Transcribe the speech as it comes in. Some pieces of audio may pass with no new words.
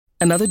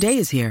Another day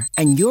is here,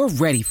 and you're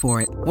ready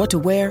for it. What to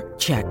wear?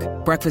 Check.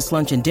 Breakfast,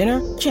 lunch, and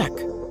dinner? Check.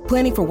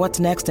 Planning for what's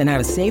next and how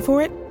to save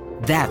for it?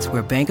 That's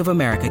where Bank of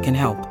America can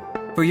help.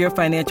 For your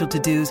financial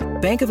to-dos,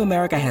 Bank of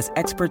America has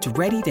experts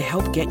ready to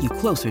help get you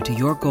closer to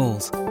your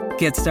goals.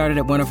 Get started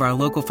at one of our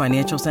local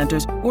financial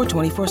centers or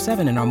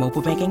 24/7 in our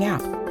mobile banking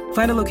app.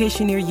 Find a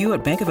location near you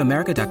at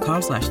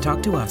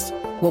bankofamerica.com/talktous.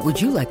 What would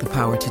you like the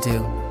power to do?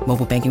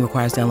 Mobile banking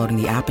requires downloading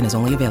the app and is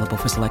only available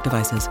for select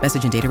devices.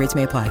 Message and data rates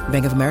may apply.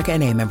 Bank of America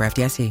N.A., member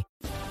FDIC.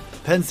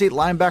 Penn State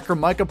linebacker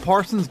Micah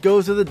Parsons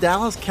goes to the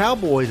Dallas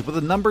Cowboys with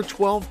a number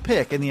 12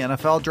 pick in the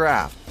NFL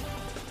Draft.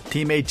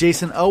 Teammate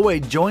Jason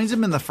Oweh joins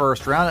him in the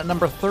first round at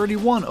number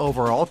 31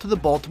 overall to the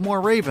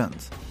Baltimore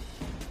Ravens.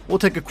 We'll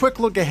take a quick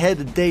look ahead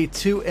to day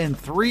 2 and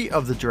 3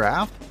 of the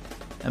draft.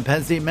 And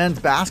Penn State men's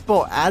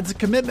basketball adds a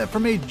commitment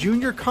from a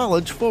junior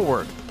college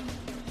forward.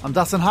 I'm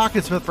Dustin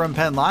Hockensmith from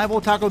Penn Live. We'll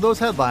tackle those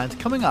headlines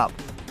coming up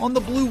on the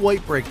Blue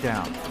White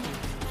Breakdown.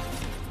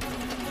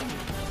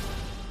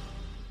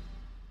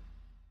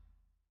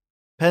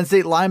 Penn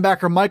State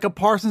linebacker Micah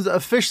Parsons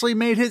officially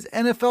made his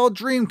NFL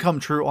dream come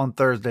true on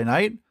Thursday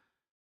night.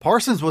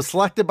 Parsons was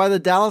selected by the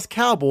Dallas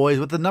Cowboys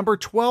with the number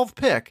 12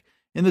 pick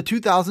in the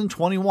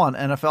 2021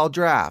 NFL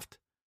Draft.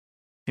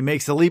 He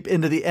makes the leap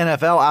into the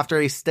NFL after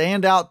a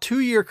standout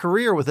 2-year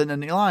career with the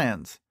Nittany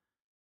Lions.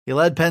 He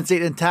led Penn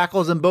State in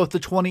tackles in both the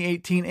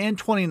 2018 and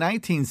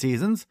 2019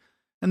 seasons,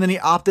 and then he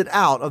opted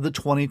out of the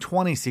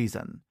 2020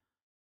 season.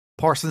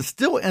 Parsons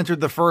still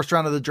entered the first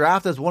round of the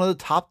draft as one of the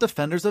top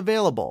defenders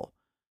available.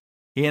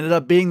 He ended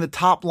up being the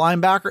top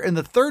linebacker and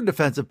the third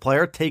defensive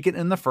player taken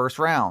in the first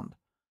round.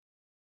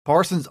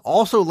 Parsons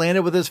also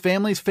landed with his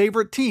family's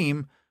favorite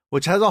team,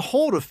 which has a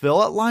hole to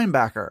fill at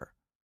linebacker.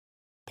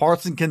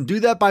 Parsons can do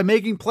that by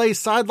making plays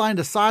sideline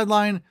to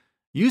sideline,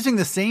 using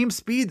the same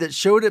speed that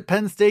showed at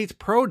Penn State's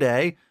Pro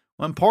Day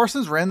when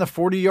Parsons ran the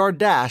 40-yard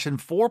dash in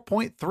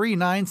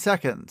 4.39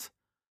 seconds.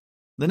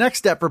 The next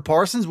step for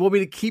Parsons will be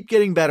to keep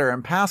getting better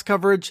in pass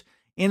coverage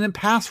and in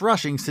pass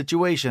rushing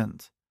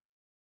situations.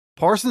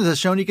 Parsons has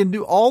shown he can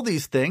do all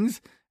these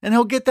things, and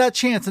he'll get that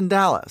chance in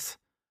Dallas.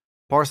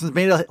 Parsons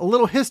made a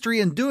little history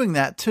in doing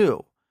that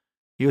too.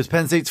 He was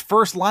Penn State's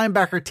first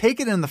linebacker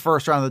taken in the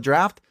first round of the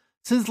draft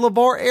since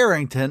LeVar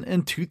Arrington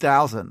in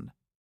 2000.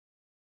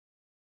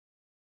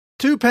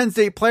 2 Penn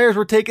State players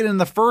were taken in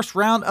the first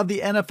round of the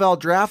NFL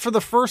Draft for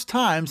the first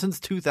time since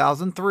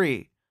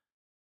 2003.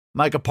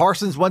 Micah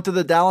Parsons went to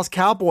the Dallas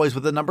Cowboys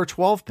with the number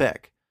 12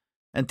 pick,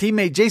 and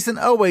teammate Jason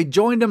Oweh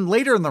joined him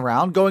later in the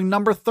round, going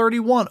number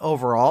 31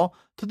 overall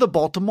to the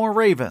Baltimore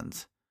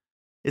Ravens.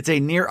 It's a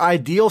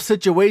near-ideal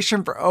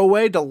situation for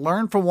Oweh to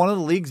learn from one of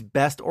the league's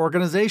best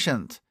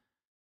organizations.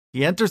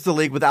 He enters the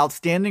league with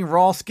outstanding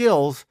raw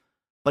skills,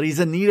 but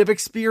he's in need of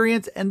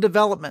experience and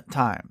development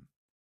time.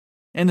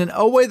 And in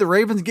Oweh, the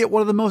Ravens get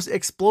one of the most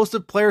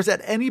explosive players at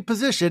any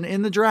position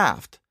in the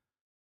draft.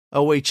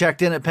 Oweh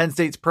checked in at Penn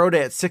State's Pro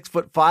Day at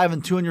 6'5"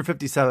 and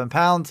 257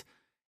 pounds,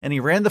 and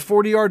he ran the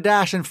 40-yard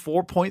dash in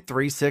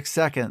 4.36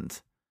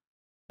 seconds.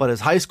 But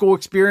his high school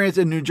experience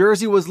in New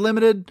Jersey was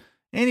limited,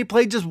 and he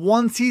played just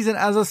one season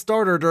as a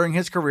starter during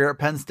his career at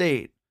Penn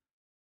State.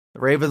 The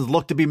Ravens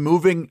look to be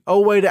moving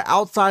Oweh to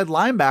outside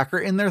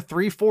linebacker in their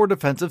 3-4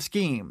 defensive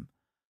scheme.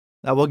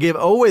 That will give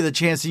Oweh the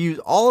chance to use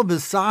all of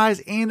his size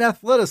and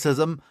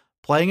athleticism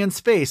playing in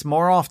space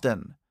more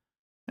often.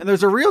 And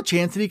there's a real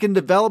chance that he can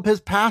develop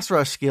his pass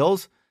rush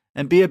skills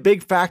and be a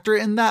big factor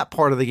in that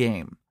part of the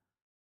game.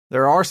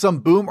 There are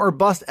some boom or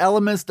bust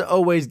elements to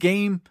Oweh's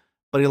game,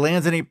 but he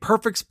lands in a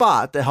perfect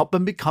spot to help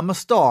him become a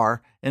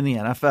star in the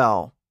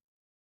NFL.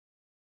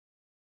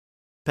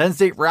 Penn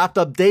State wrapped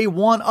up day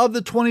 1 of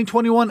the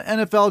 2021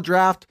 NFL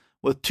Draft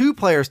with 2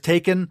 players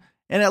taken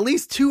and at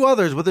least 2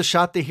 others with a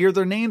shot to hear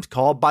their names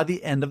called by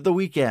the end of the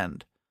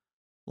weekend.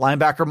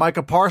 Linebacker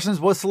Micah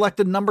Parsons was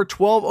selected number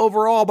 12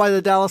 overall by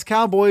the Dallas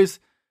Cowboys,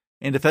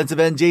 and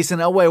defensive end Jason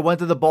Oweh went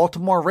to the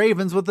Baltimore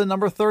Ravens with the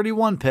number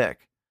 31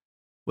 pick.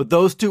 With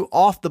those 2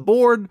 off the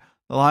board,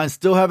 the Lions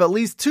still have at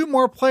least 2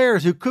 more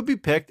players who could be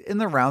picked in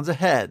the rounds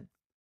ahead.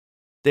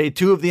 Day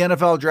 2 of the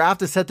NFL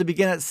Draft is set to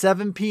begin at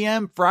 7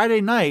 p.m.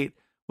 Friday night,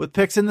 with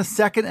picks in the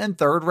second and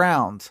third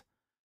rounds.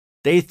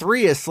 Day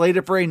 3 is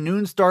slated for a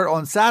noon start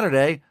on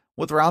Saturday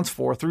with rounds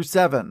 4 through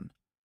 7.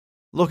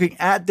 Looking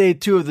at day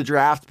 2 of the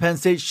draft, Penn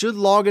State should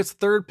log its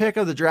third pick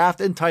of the draft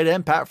in tight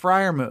end Pat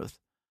Freiermuth.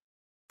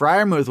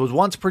 Freiermuth was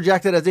once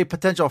projected as a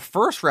potential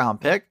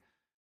first-round pick,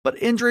 but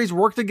injuries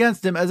worked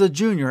against him as a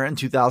junior in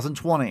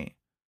 2020.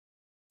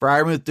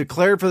 Freiermuth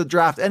declared for the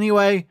draft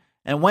anyway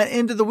and went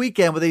into the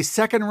weekend with a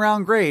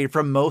second-round grade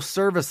from most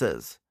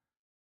services.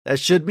 That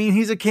should mean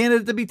he's a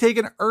candidate to be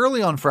taken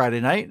early on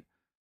Friday night.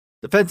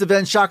 Defensive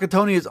end Shaka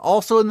Toney is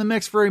also in the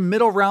mix for a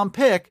middle-round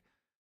pick,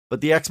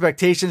 but the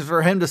expectation is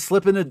for him to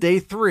slip into day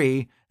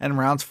 3 and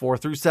rounds 4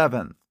 through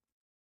 7.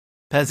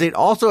 Penn State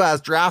also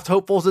has draft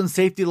hopefuls in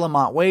safety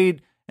Lamont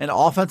Wade and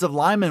offensive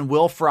linemen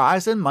Will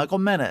Fries and Michael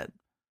Menet.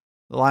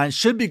 The Lions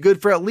should be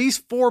good for at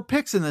least 4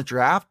 picks in the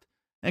draft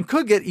and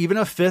could get even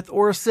a 5th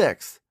or a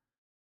 6th.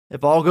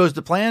 If all goes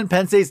to plan,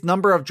 Penn State's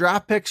number of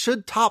draft picks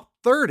should top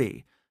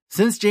 30,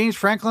 since James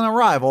Franklin's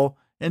arrival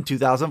in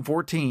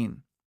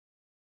 2014.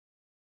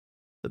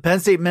 The Penn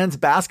State men's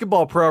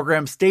basketball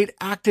program stayed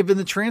active in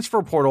the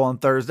transfer portal on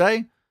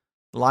Thursday.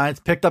 The Lions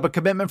picked up a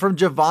commitment from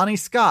Giovanni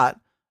Scott,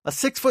 a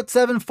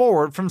 6'7"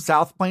 forward from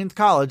South Plains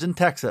College in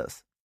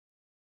Texas.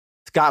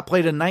 Scott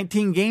played in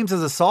 19 games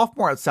as a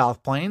sophomore at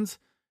South Plains,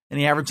 and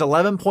he averaged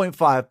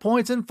 11.5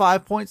 points and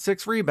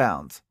 5.6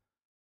 rebounds.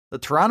 The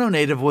Toronto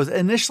native was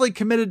initially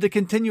committed to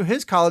continue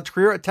his college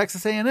career at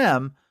Texas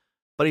A&M,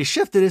 but he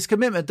shifted his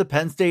commitment to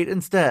Penn State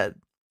instead.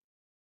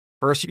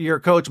 First-year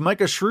coach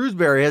Micah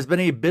Shrewsbury has been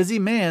a busy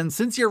man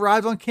since he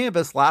arrived on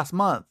campus last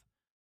month.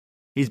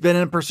 He's been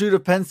in pursuit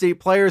of Penn State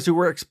players who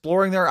were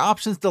exploring their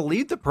options to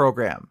lead the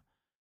program,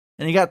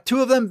 and he got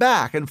two of them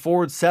back in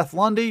forwards Seth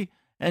Lundy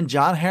and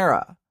John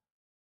Hara.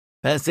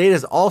 Penn State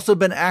has also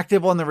been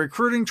active on the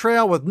recruiting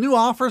trail with new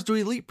offers to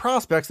elite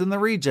prospects in the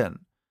region.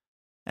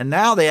 And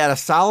now they add a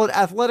solid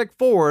athletic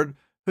forward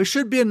who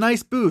should be a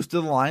nice boost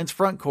to the Lions'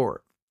 front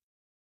court.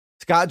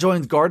 Scott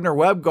joins Gardner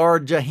Webb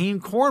guard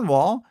Jaheim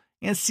Cornwall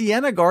and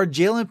Siena guard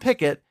Jalen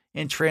Pickett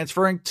in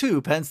transferring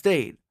to Penn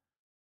State.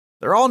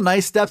 They're all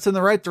nice steps in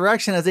the right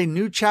direction as a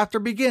new chapter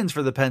begins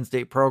for the Penn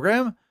State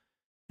program,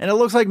 and it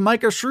looks like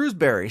Micah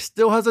Shrewsbury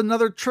still has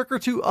another trick or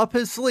two up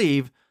his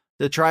sleeve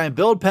to try and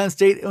build Penn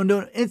State into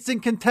an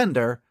instant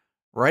contender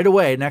right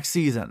away next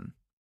season.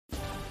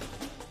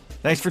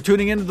 Thanks for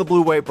tuning in to the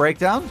Blue White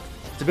Breakdown.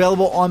 It's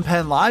available on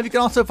Penn Live. You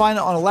can also find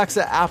it on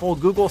Alexa, Apple,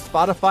 Google,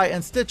 Spotify,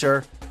 and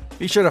Stitcher.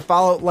 Be sure to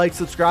follow, like,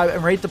 subscribe,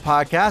 and rate the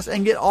podcast,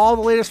 and get all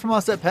the latest from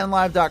us at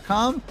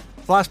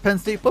PennLive.com/Penn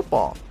State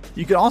Football.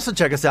 You can also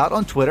check us out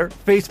on Twitter,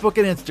 Facebook,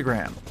 and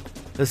Instagram.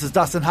 This is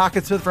Dustin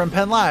Hawkinsmith from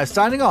Penn Live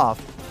signing off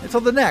until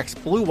the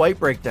next Blue White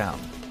Breakdown.